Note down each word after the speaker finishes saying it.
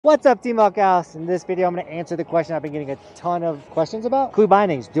What's up, Team Buckhouse? In this video, I'm going to answer the question I've been getting a ton of questions about. Clew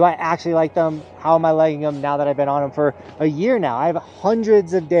bindings. Do I actually like them? How am I liking them now that I've been on them for a year now? I have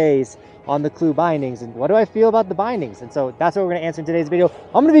hundreds of days on the Clew bindings, and what do I feel about the bindings? And so that's what we're going to answer in today's video.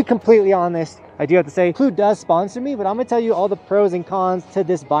 I'm going to be completely honest. I do have to say, Clew does sponsor me, but I'm going to tell you all the pros and cons to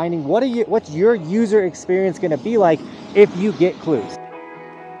this binding. What's your user experience going to be like if you get Clews?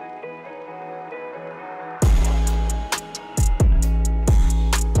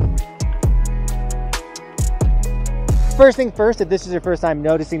 First thing first, if this is your first time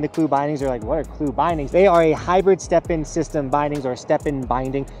noticing the Clew bindings, you're like, what are Clew bindings? They are a hybrid step-in system bindings, or step-in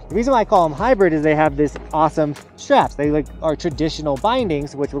binding. The reason why I call them hybrid is they have this awesome straps. They are traditional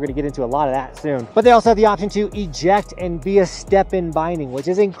bindings, which we're gonna get into a lot of that soon. But they also have the option to eject and be a step-in binding, which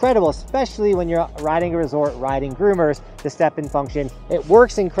is incredible, especially when you're riding a resort, riding groomers. The step-in function, it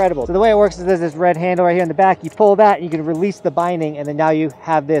works incredible. So the way it works is there's this red handle right here in the back. You pull that, and you can release the binding, and then now you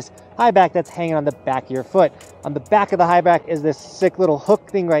have this high back that's hanging on the back of your foot. On the back of the high back is this sick little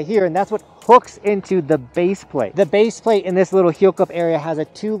hook thing right here, and that's what hooks into the base plate. The base plate in this little heel cup area has a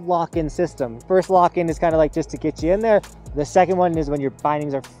 2 lock-in system. First lock-in is kind of like just to get you in there. The second one is when your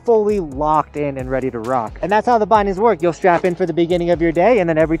bindings are fully locked in and ready to rock. And that's how the bindings work. You'll strap in for the beginning of your day, and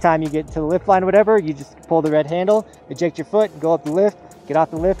then every time you get to the lift line or whatever, you just pull the red handle, eject your foot, go up the lift, get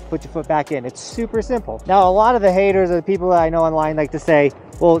off the lift, put your foot back in. It's super simple. Now, a lot of the haters or the people that I know online like to say,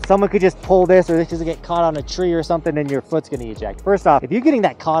 well, someone could just pull this, or this just get caught on a tree or something and your foot's gonna eject. First off, if you're getting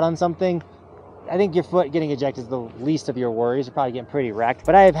that caught on something, I think your foot getting ejected is the least of your worries. You're probably getting pretty wrecked.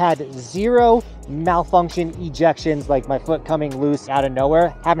 But I have had 0 malfunction ejections, like my foot coming loose out of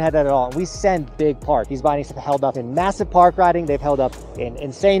nowhere. Haven't had that at all. We send big park. These bindings have held up in massive park riding. They've held up in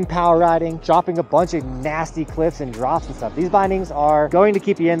insane power riding, dropping a bunch of nasty cliffs and drops and stuff. These bindings are going to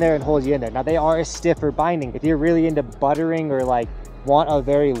keep you in there and hold you in there. Now, they are a stiffer binding. If you're really into buttering or like want a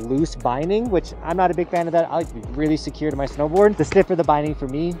very loose binding, which I'm not a big fan of that. I like to be really secure to my snowboard. The stiffer the binding for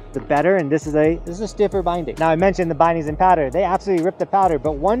me, the better, and this is a stiffer binding. Now, I mentioned the bindings in powder. They absolutely rip the powder,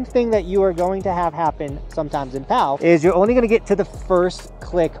 but one thing that you are going to have happen sometimes in POW is you're only going to get to the first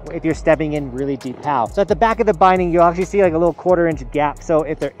click if you're stepping in really deep POW. So at the back of the binding, you'll actually see like a little 1/4 inch gap. So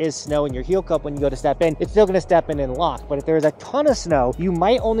if there is snow in your heel cup when you go to step in, it's still going to step in and lock. But if there is a ton of snow, you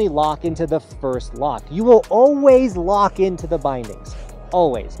might only lock into the first lock. You will always lock into the bindings.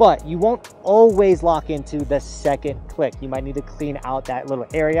 Always, but you won't always lock into the second click. You might need to clean out that little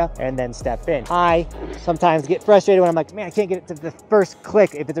area and then step in. I sometimes get frustrated when I'm like, man, I can't get it to the first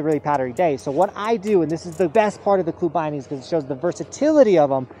click if it's a really powdery day. So what I do, and this is the best part of the Clew bindings because it shows the versatility of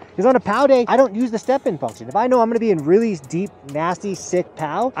them, is on a POW day, I don't use the step-in function. If I know I'm gonna be in really deep, nasty, sick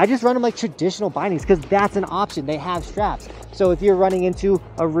POW, I just run them like traditional bindings because that's an option. They have straps. So if you're running into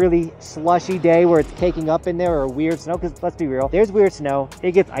a really slushy day where it's caking up in there, or weird snow, because let's be real, there's weird snow,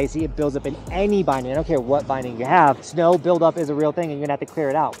 it gets icy, it builds up in any binding. I don't care what binding you have. Snow buildup is a real thing and you're gonna have to clear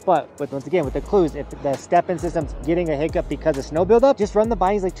it out. But once again, with the Clews, if the step-in system's getting a hiccup because of snow buildup, just run the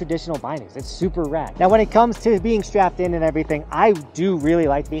bindings like traditional bindings. It's super rad. Now, when it comes to being strapped in and everything, I do really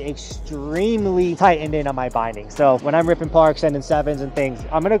like to be extremely tightened in on my bindings. So when I'm ripping parks, sending 7s and things,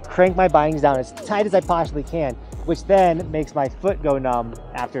 I'm gonna crank my bindings down as tight as I possibly can, which then makes my foot go numb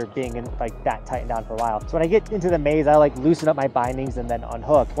after being in like that tightened down for a while. So when I get into the maze, I like loosen up my bindings and then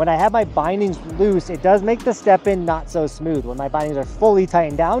unhook. When I have my bindings loose, it does make the step in not so smooth. When my bindings are fully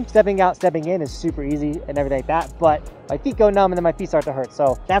tightened down, stepping out, stepping in is super easy and everything like that, but my feet go numb and then my feet start to hurt.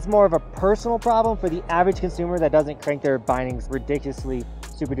 So that's more of a personal problem. For the average consumer that doesn't crank their bindings ridiculously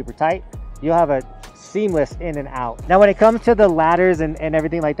super duper tight, you'll have a seamless in and out. Now, when it comes to the ladders and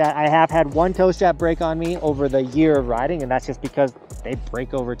everything like that, I have had one toe strap break on me over the year of riding, and that's just because they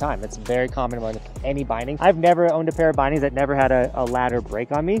break over time. It's very common on any binding. I've never owned a pair of bindings that never had a ladder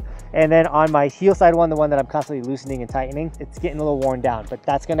break on me. And then on my heel side one, the one that I'm constantly loosening and tightening, it's getting a little worn down, but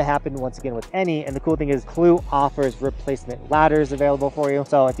that's gonna happen once again with any. And the cool thing is Clew offers replacement ladders available for you.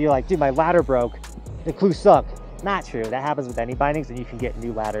 So if you're like, dude, my ladder broke, the Clew suck. Not true. That happens with any bindings, and you can get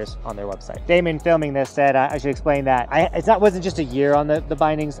new ladders on their website. Damon filming this said I should explain that wasn't just a year on the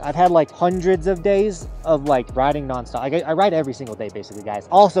bindings. I've had like hundreds of days of like riding nonstop. I ride every single day basically, guys.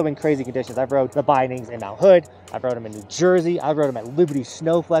 Also in crazy conditions. I've rode the bindings in Mount Hood. I've rode them in New Jersey. I've rode them at Liberty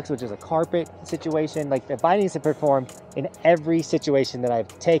Snowflex, which is a carpet situation. Like, the bindings have performed in every situation that I've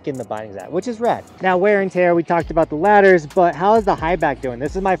taken the bindings at, which is rad. Now, wear and tear, we talked about the ladders, but how is the high back doing?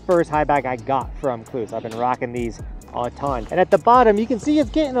 This is my first high back I got from Clew. So I've been rocking these a ton. And at the bottom, you can see it's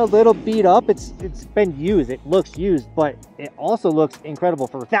getting a little beat up. It's been used. It looks used, but it also looks incredible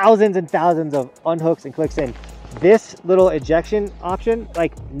for thousands and thousands of unhooks and clicks in. this little ejection option,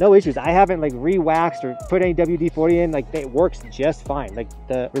 like no issues. I haven't like re-waxed or put any WD-40 in. Like it works just fine. Like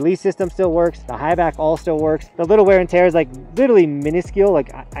the release system still works, the high back all still works. The little wear and tear is like literally minuscule.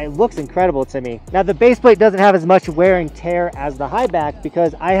 Like it looks incredible to me. Now the base plate doesn't have as much wear and tear as the high back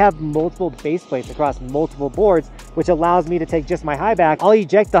because I have multiple base plates across multiple boards, which allows me to take just my high back. I'll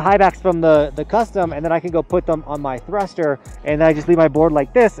eject the high backs from the custom, and then I can go put them on my thruster, and then I just leave my board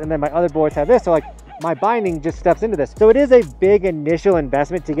like this, and then my other boards have this. So like my binding just steps into this. So it is a big initial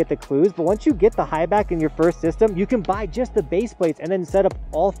investment to get the Clews, but once you get the high back in your first system, you can buy just the base plates and then set up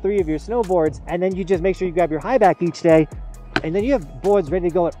all 3 of your snowboards, and then you just make sure you grab your high back each day, and then you have boards ready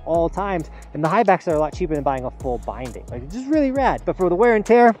to go at all times. And the high backs are a lot cheaper than buying a full binding. Like it's just really rad. But for the wear and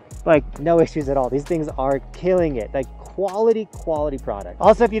tear, like no issues at all. These things are killing it. Like quality product.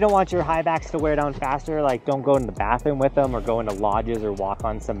 Also, if you don't want your high backs to wear down faster, like don't go in the bathroom with them or go into lodges or walk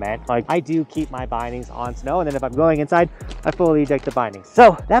on cement. Like I do keep my bindings on snow, and then if I'm going inside, I fully eject the bindings.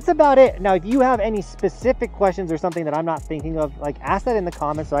 So that's about it. Now, if you have any specific questions or something that I'm not thinking of, like ask that in the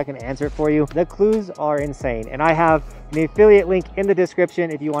comments so I can answer it for you. The Clews are insane, and I have an affiliate link in the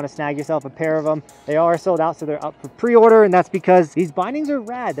description if you want to snag yourself a pair of them. They are sold out, so they're up for pre-order, and that's because these bindings are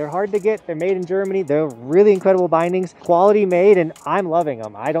rad. They're hard to get. They're made in Germany. They're really incredible bindings, quality made, and I'm loving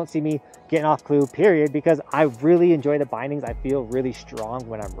them. I don't see me getting off Clew, period, because I really enjoy the bindings. I feel really strong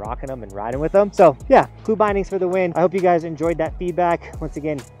when I'm rocking them and riding with them. So yeah, Clew bindings for the win. I hope you guys enjoyed that feedback. Once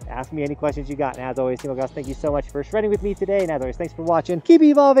again, ask me any questions you got. And as always, Team Buckhouse, thank you so much for shredding with me today. And as always, thanks for watching. Keep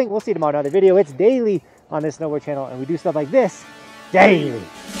evolving. We'll see you tomorrow in another video. It's daily on this snowboard channel, and we do stuff like this daily.